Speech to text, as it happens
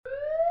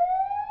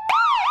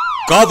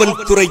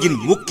காவல்துறையின்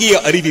முக்கிய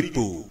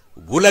அறிவிப்பு.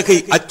 உலகை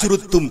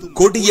அச்சுறுத்தும்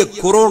கொடிய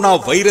கொரோனா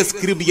வைரஸ்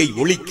கிருமியை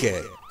ஒழிக்க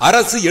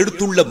அரசு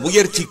எடுத்துள்ள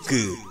முயற்சிக்கு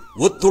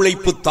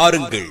ஒத்துழைப்பு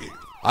தாருங்கள்.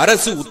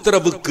 அரசு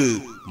உத்தரவுக்கு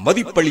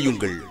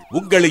மதிப்பளியுங்கள்.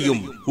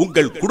 உங்களையும்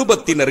உங்கள்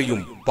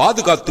குடும்பத்தினரையும்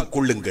பாதுகாத்துக்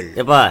கொள்ளுங்கள்.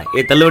 ஏப்பா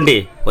தள்ளுவண்டி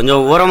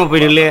கொஞ்சம் ஓரமா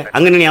போய் நில்லு.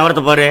 அங்க நீ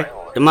அவரத்தை பாரு.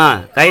 ஏமா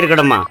கயிறு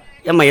கடமா.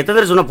 ஏமா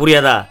எத்தனை சொன்னா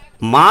புரியாதா?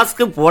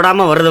 மாஸ்க்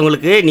போடாம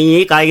வர்றவங்களுக்கு நீ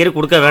காய்கறி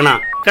கொடுக்க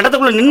வேணாம்.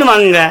 கிடத்துக்குள்ள நின்னு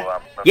வாங்குங்க.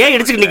 ஏன்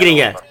இடிச்சுட்டு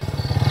நிக்கிறீங்க?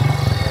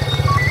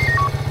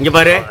 இங்க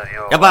பாரு.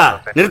 ஏப்பா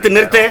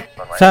நிறுத்து.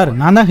 சார்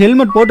நான் தான்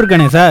ஹெல்மெட்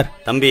போட்டிருக்கேனே சார்.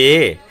 தம்பி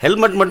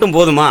ஹெல்மெட் மட்டும்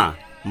போதுமா?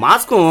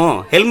 மாஸ்கும்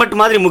ஹெல்மெட்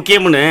மாதிரி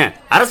முக்கியம்னு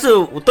அரசு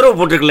உத்தரவு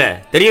போட்டிருக்கல,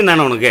 தெரியும்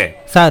தானே உனக்கு?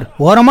 சார்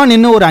ஓரமா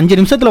நின்னு ஒரு 5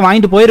 நிமிஷத்துல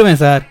வாங்கிட்டு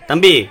போயிருவேன் சார்.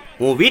 தம்பி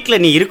உன் வீட்டுல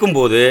நீ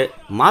இருக்கும்போது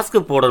மாஸ்க்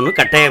போடணும்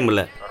கட்டாயம்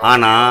இல்ல.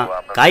 ஆனா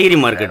காய்கறி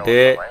மார்க்கெட்டு,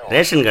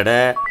 ரேஷன் கடை,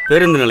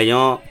 பேருந்து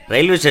நிலையம்,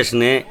 ரயில்வே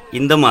ஸ்டேஷனு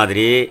இந்த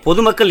மாதிரி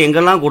பொதுமக்கள்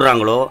எங்கெல்லாம்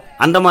கூடுறாங்களோ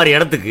அந்த மாதிரி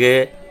இடத்துக்கு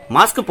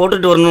மாஸ்க்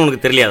போட்டுட்டு வரணும்னு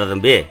உனக்கு தெரியலையாதா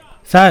தம்பி?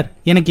 சார்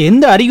எனக்கு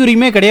எந்த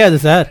அறிகுறியுமே கிடையாது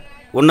சார்.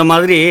 உன்ன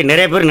மாதிரி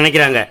நிறைய பேர்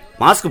நினைக்கிறாங்க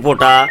மாஸ்க்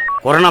போட்டா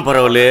கொரோனா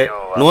பரவல்,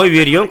 நோய்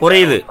வீரியம்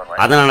குறையுது.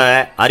 அதனால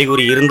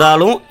அறிகுறி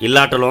இருந்தாலும்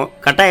இல்லாட்டலும்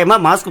கட்டாயமா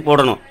மாஸ்க்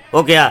போடணும்.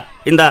 ஓகேயா?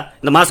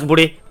 இந்த மாஸ்க்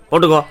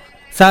போட்டுக்கோ.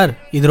 சார்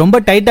இது ரொம்ப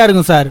டைட்டா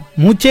இருக்கும் சார்,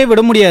 மூச்சே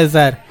விட முடியாது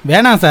சார்.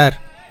 வேணாம் சார்.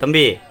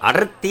 தம்பி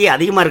அடர்த்தி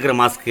அதிகமா இருக்கிற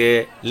மாஸ்க்கு,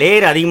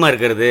 லேயர் அதிகமா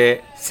இருக்கிறது,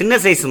 சின்ன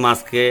சைஸ்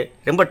மாஸ்க்கு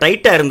ரொம்ப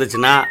டைட்டா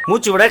இருந்துச்சுன்னா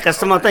மூச்சு விட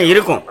கஷ்டமா தான்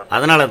இருக்கும்.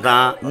 அதனால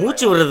தான்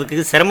மூச்சு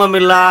விடுறதுக்கு சிரமம்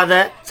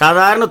இல்லாத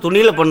சாதாரண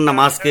துணியில பண்ண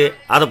மாஸ்க்கு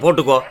அதை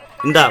போட்டுக்கோ.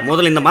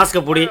 முதல்ல இந்த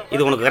மாஸ்கை போடி,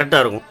 இது உனக்கு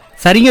கரெக்டா இருக்கும்.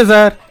 சரிங்க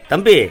சார்.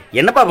 தம்பி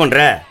என்னப்பா பண்ற?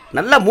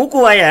 நல்லா மூக்கு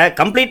வாய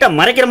கம்ப்ளீட்டா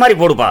மறைக்கிற மாதிரி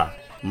போடுப்பா.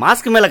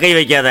 மாஸ்க் மேல கை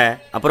வைக்காத.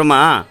 அப்புறமா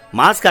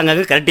மாஸ்க்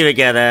அங்கங்க கழட்டி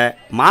வைக்காத.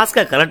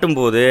 மாஸ்க கலட்டும்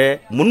போது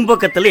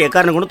முன்பக்கத்துல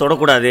எக்காரணம் கொண்டு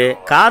தொடக்கூடாது.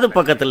 காது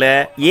பக்கத்துல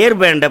ஏர்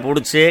பேண்ட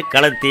புடிச்சு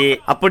கலத்தி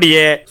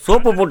அப்படியே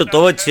சோப்பு போட்டு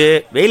துவைச்சு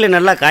வெயில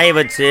நல்லா காய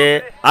வச்சு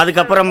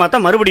அதுக்கப்புறமா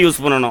தான் மறுபடியும்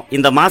யூஸ் பண்ணணும்.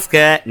 இந்த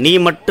மாஸ்க நீ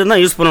மட்டும்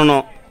தான் யூஸ்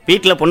பண்ணணும்.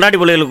 வீட்டுல பொண்டாட்டி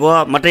பிள்ளைகளுக்கோ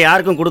மற்ற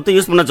யாருக்கும் கொடுத்து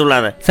யூஸ் பண்ண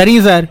சொல்லாத.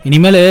 சரிங்க சார்.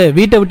 இனிமேல்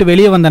வீட்டை விட்டு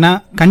வெளியே வந்தனா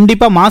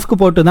கண்டிப்பா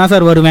மாஸ்க் போட்டு தான்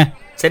சார் வருவேன்.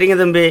 சரிங்க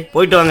தம்பி,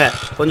 போயிட்டு வாங்க.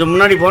 கொஞ்சம்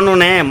முன்னாடி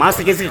போனோடனே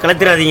மாஸ்க் கேஸுக்கு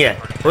கலத்திராதீங்க.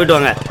 போயிட்டு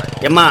வாங்க.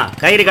 எம்மா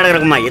காய்கறி கடை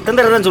கிடக்குமா? எத்தனை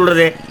தடவை தான்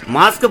சொல்றது?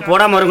 மாஸ்க்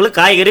போடாம வரவங்களுக்கு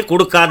காய்கறி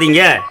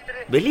கொடுக்காதீங்க.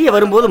 வெளியே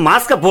வரும்போது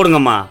மாஸ்க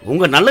போடுங்கம்மா.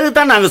 உங்க நல்லது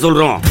தான் நாங்க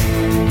சொல்றோம்.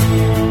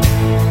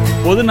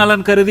 பொது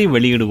நலன் கருதி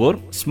வெளியிடுவோர்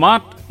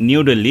smart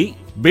new Delhi,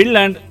 Bill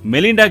and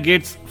Melinda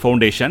Gates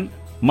foundation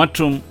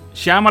மற்றும்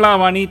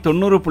ஷியாமலாவாணி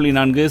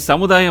 90.4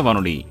 சமுதாய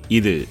வானொலி.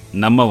 இது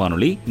நம்ம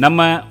வானொலி,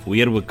 நம்ம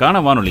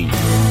உயர்வுக்கான வானொலி.